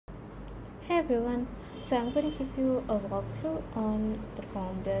Hey everyone, so I'm going to give you a walkthrough on the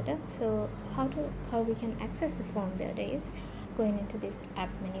form builder. So how we can access the form builder is going into this app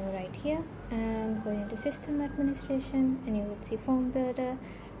menu right here and going into system administration, and you would see form builder,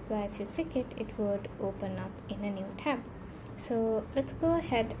 where if you click it, it would open up in a new tab. So let's go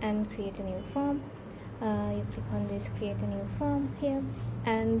ahead and create a new form. You click on this create a new form here,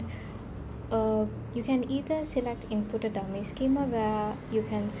 and you can either select input a dummy schema, where you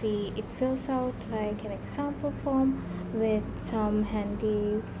can see it fills out like an example form with some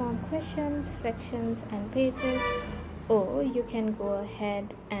handy form questions, sections and pages, or you can go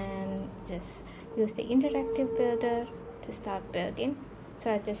ahead and just use the interactive builder to start building.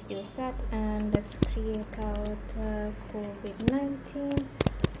 So I just use that, and let's create out COVID-19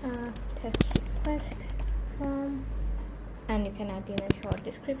 test request form, and you can add in a short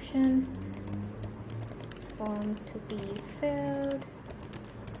description. Form to be filled,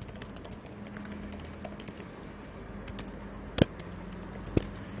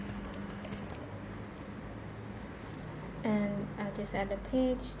 and I'll just add a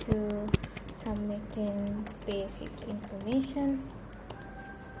page to submitting basic information,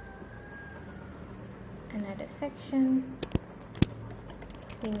 and add a section,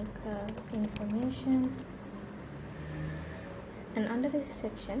 clinical information, and under this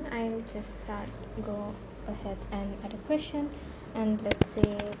section I'll just go ahead and add a question, and let's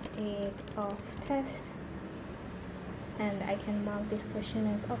say date of test, and I can mark this question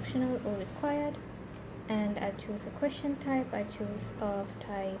as optional or required, and I choose a question type. I choose of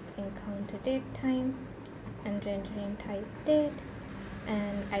type encounter date time and rendering type date,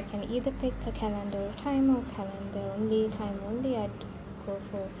 and I can either pick a calendar or time, or calendar only, time only. I'd go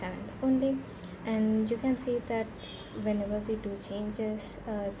for calendar only. And you can see that whenever we do changes,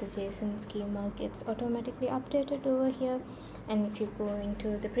 the JSON schema gets automatically updated over here. And if you go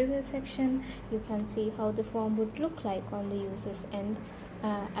into the preview section, you can see how the form would look like on the user's end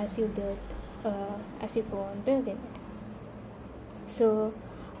as you go on building it. So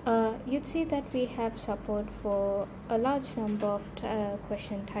you'd see that we have support for a large number of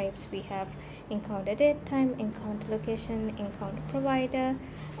question types. We have encounter date time, encounter location, encounter provider,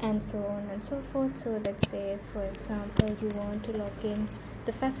 and so on and so forth. So let's say, for example, you want to log in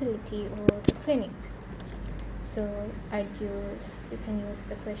the facility or the clinic. So you can use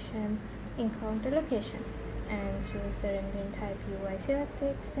the question encounter location and choose the rendering type UI select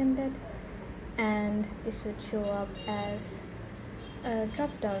extended, and this would show up as a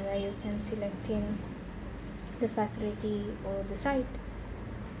drop down where you can select in the facility or the site.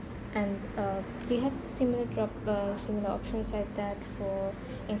 And we have similar options like that for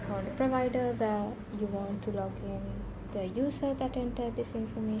encounter provider, where you want to log in the user that entered this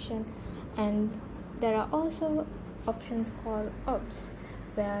information. And there are also options called ops,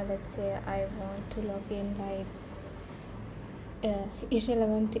 where let's say I want to log in like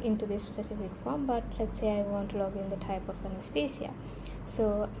irrelevant into this specific form, but let's say I want to log in the type of anesthesia.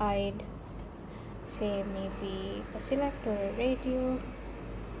 So I'd say maybe a select or a radio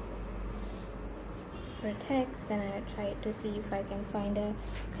or a text, and I try to see if I can find a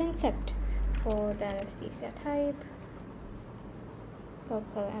concept for the anesthesia type,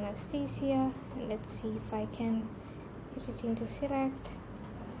 local anesthesia, and let's see if I can get it into select.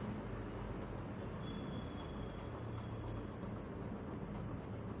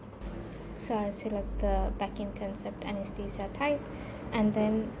 So I'll select the backend concept anesthesia type, and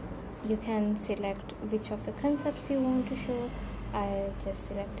then you can select which of the concepts you want to show. I'll just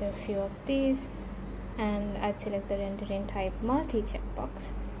select a few of these, and I'll select the rendering type multi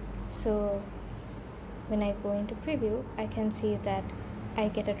checkbox. So when I go into preview, I can see that I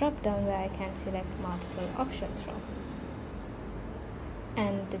get a drop down where I can select multiple options from.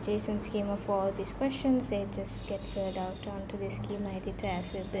 And the JSON schema for all these questions, they just get filled out onto the schema editor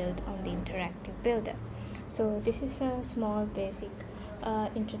as we build on the interactive builder. So this is a small basic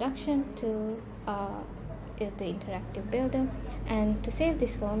introduction to the interactive builder. And to save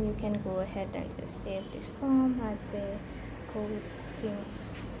this form, you can go ahead and just save this form. I'd say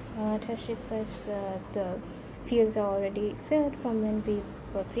COVID test request. The fields are already filled from when we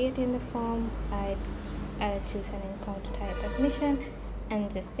were creating the form. I'd choose an encounter type admission and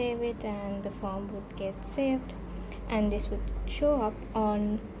just save it, and the form would get saved, and this would show up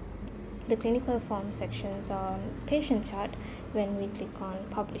on the clinical form sections on patient chart when we click on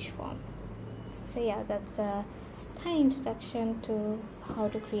publish form. So yeah, that's a tiny introduction to how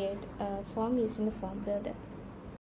to create a form using the form builder.